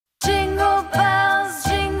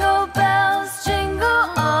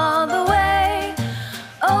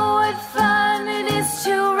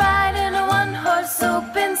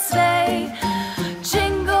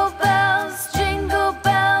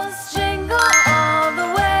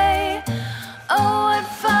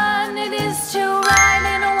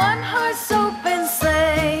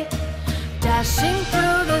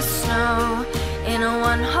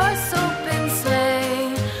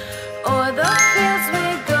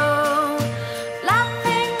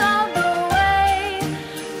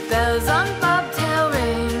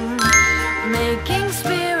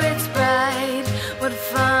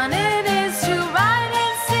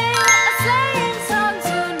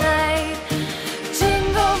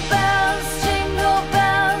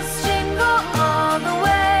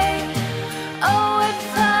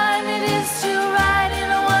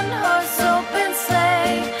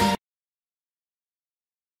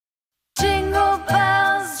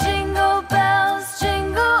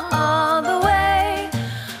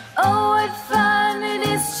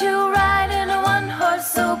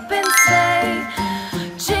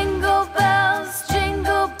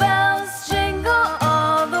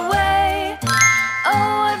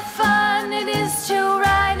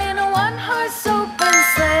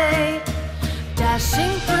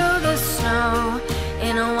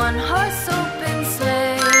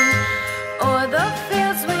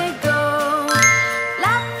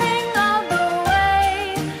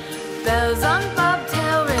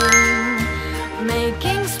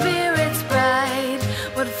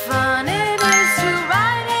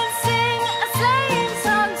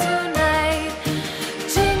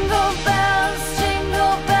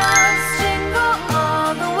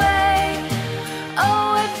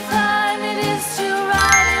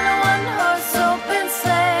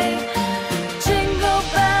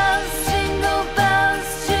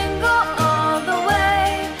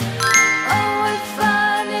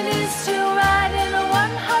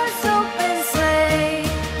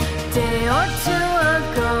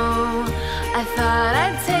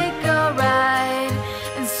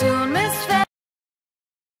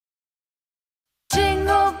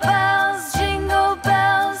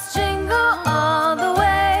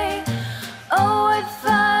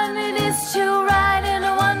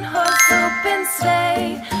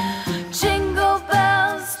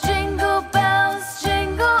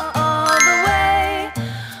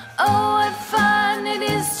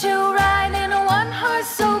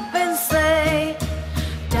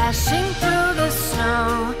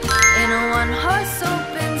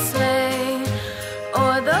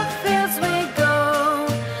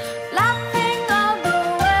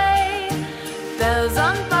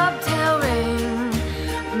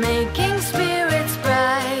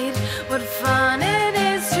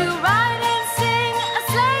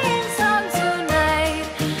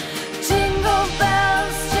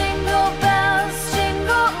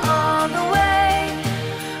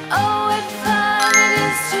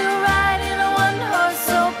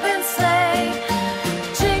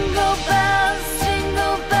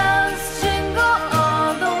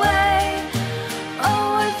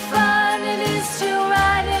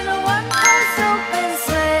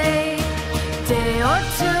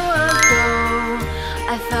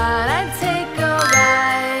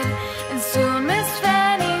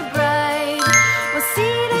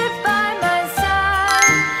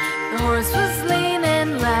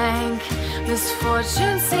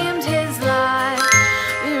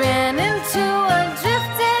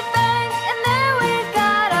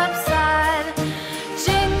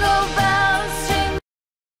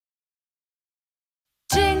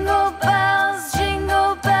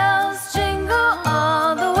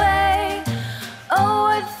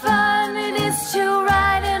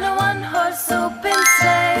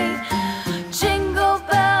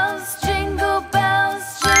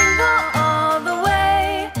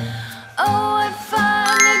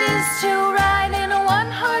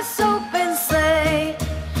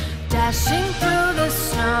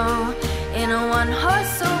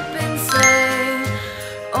one-horse open sleigh.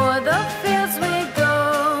 O'er the fields we go,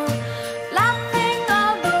 laughing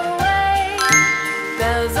all the way.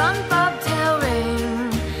 Bells on bobtail ring,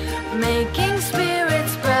 making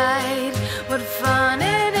spirits bright. What fun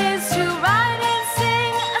it is to ride and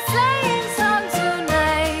sing a sleighing song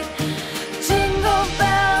tonight. Jingle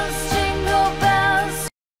bells, jingle bells,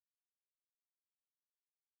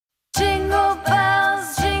 jingle bells,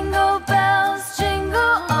 jingle bells,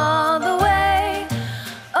 jingle all the way.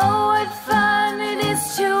 Oh, what fun it is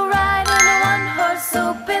to ride in a one-horse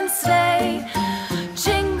open sleigh.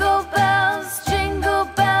 Jingle bells, jingle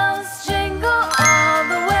bells, jingle all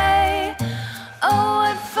the way. Oh,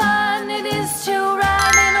 what fun it is to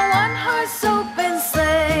ride in a one-horse open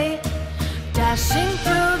sleigh. Dashing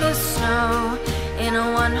through the snow in a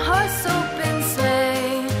one-horse open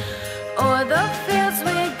sleigh. O'er the fields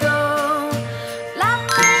we go,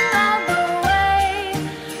 laughing all the way.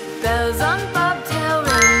 Bells on bobtail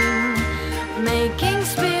ring, making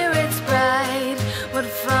spirits bright. What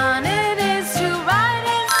fun it is to ride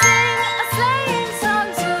and sing a sleighing song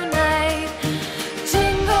tonight.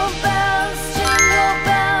 Jingle bells,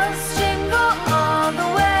 jingle all the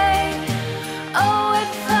way. Oh,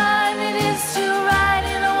 what fun it is to ride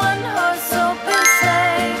in a one-horse open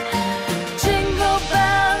sleigh. Jingle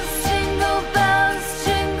bells,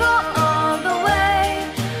 jingle all the way.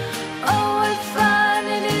 Oh, what fun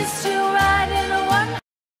it is to ride in a one.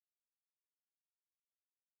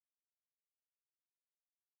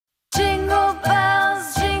 Jingle bells,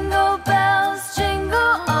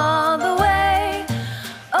 jingle all the way.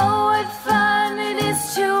 Oh, what fun it is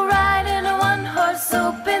to ride in a one-horse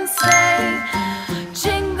open sleigh.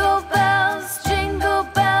 Jingle bells,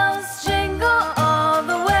 jingle all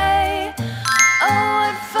the way. Oh,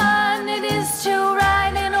 what fun it is to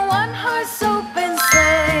ride in a one-horse open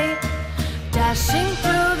sleigh. Dashing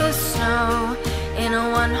through the snow in a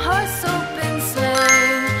one-horse open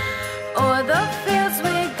sleigh. O'er the fields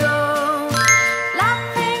we go,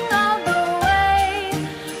 laughing all the way.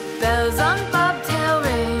 Bells on bobtail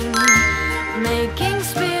ring, making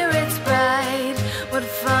spirits bright. What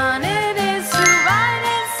fun it is to ride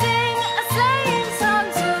and sing a sleighing song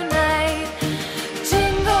tonight.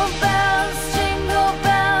 Jingle bells,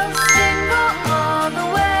 jingle all the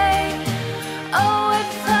way. Oh, what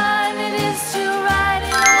fun it is to ride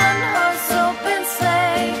in a one-horse open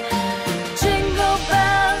sleigh. Jingle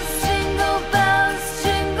bells,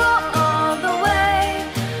 jingle all the way.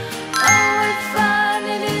 Oh, what fun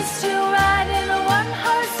it is to ride in a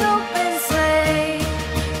one-horse open sleigh.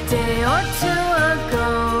 Day or two ago,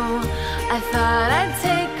 I thought I'd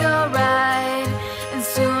take a ride, and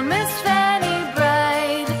soon Miss Fanny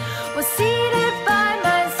Bright was seated by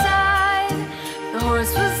my side. The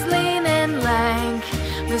horse was lean and lank,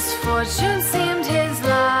 misfortune seemed his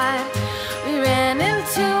lot. We ran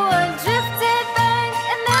into a drifted bank,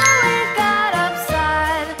 and then we got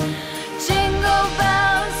upside. Jingle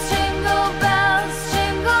bells,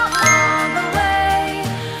 jingle all the way.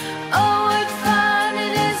 Oh, what fun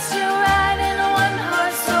it is to ride in a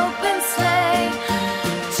one-horse open sleigh.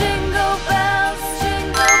 Jingle bells,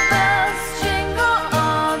 jingle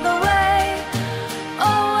all the way.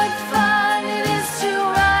 Oh, what fun it is to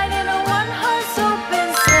ride in a one-horse open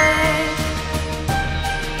sleigh.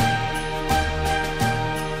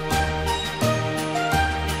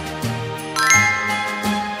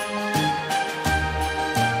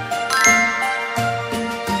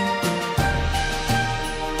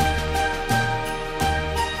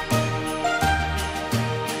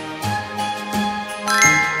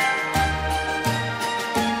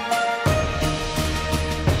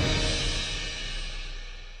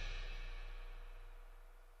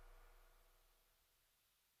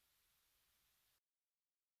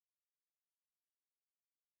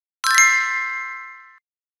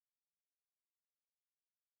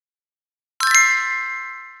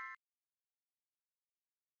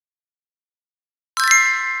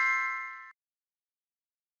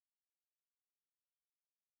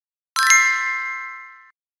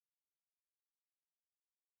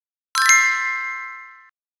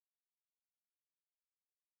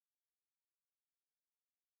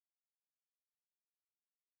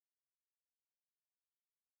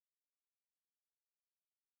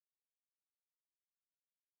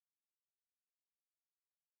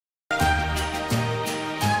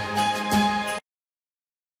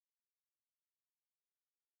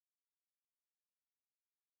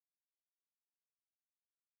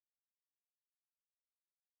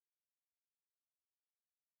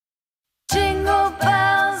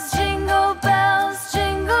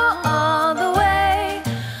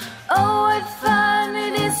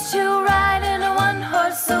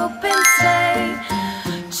 open sleigh.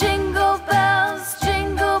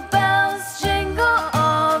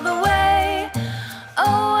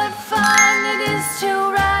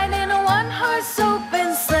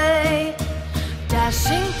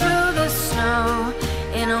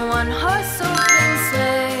 a one-horse open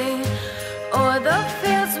sleigh. O'er the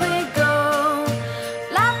fields we go,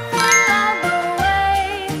 laughing all the way.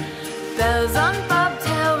 Bells on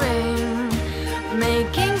bobtail ring,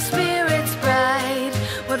 making spirits bright.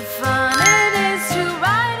 What fun it is to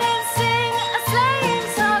ride and sing a sleighing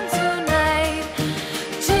song tonight.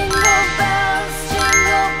 Jingle bells,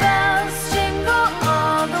 jingle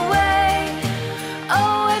all the way.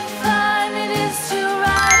 Oh, what fun it is to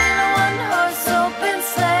ride in a one-horse open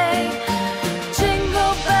sleigh.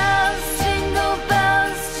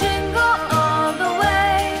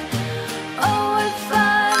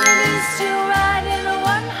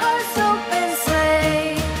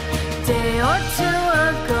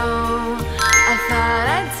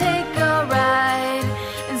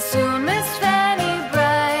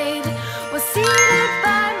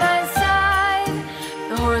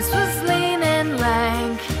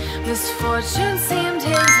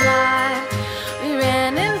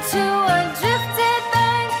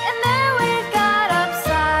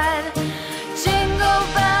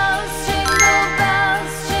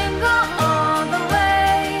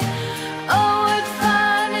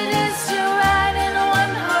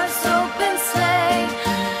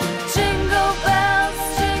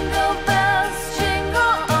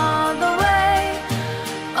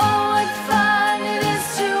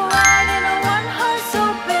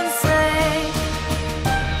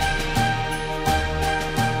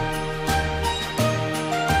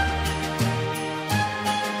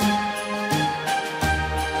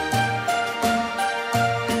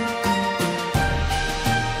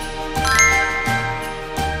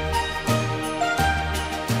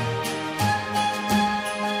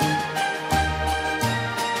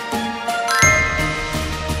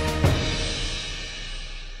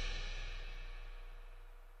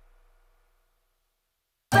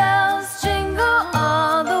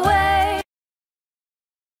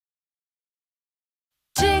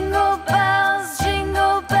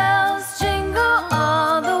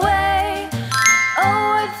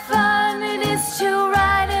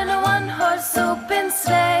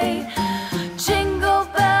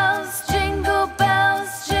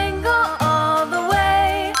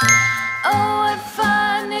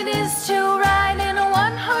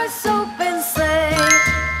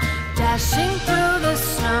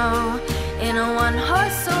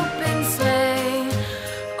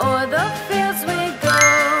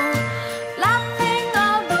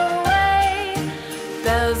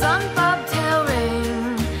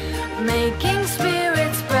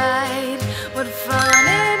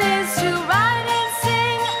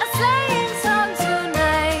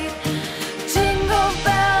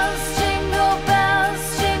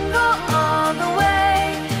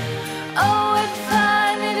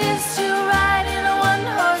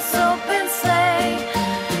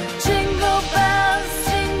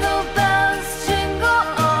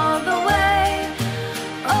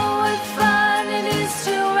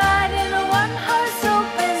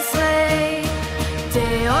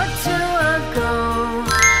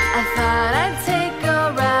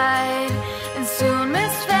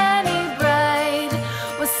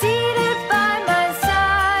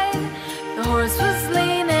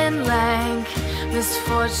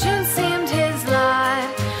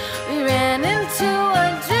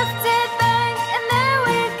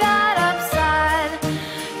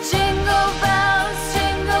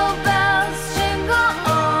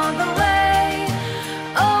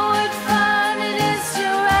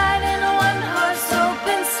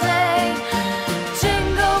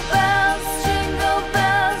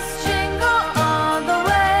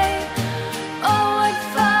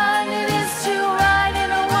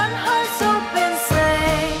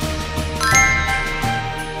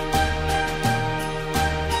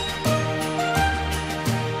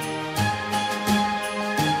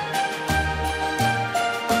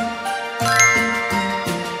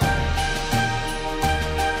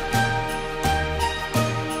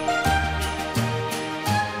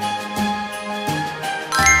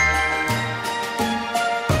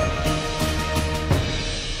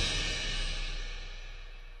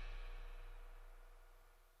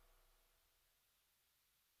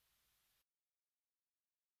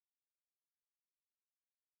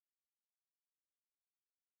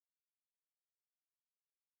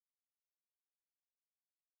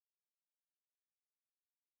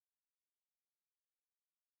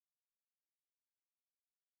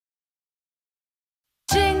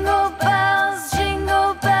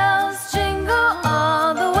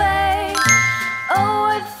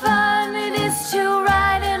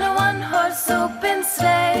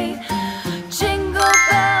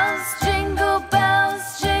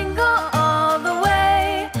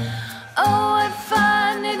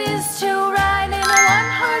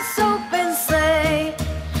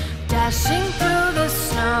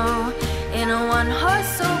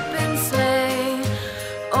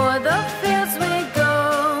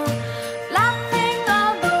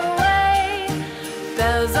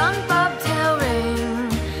 bells on fire.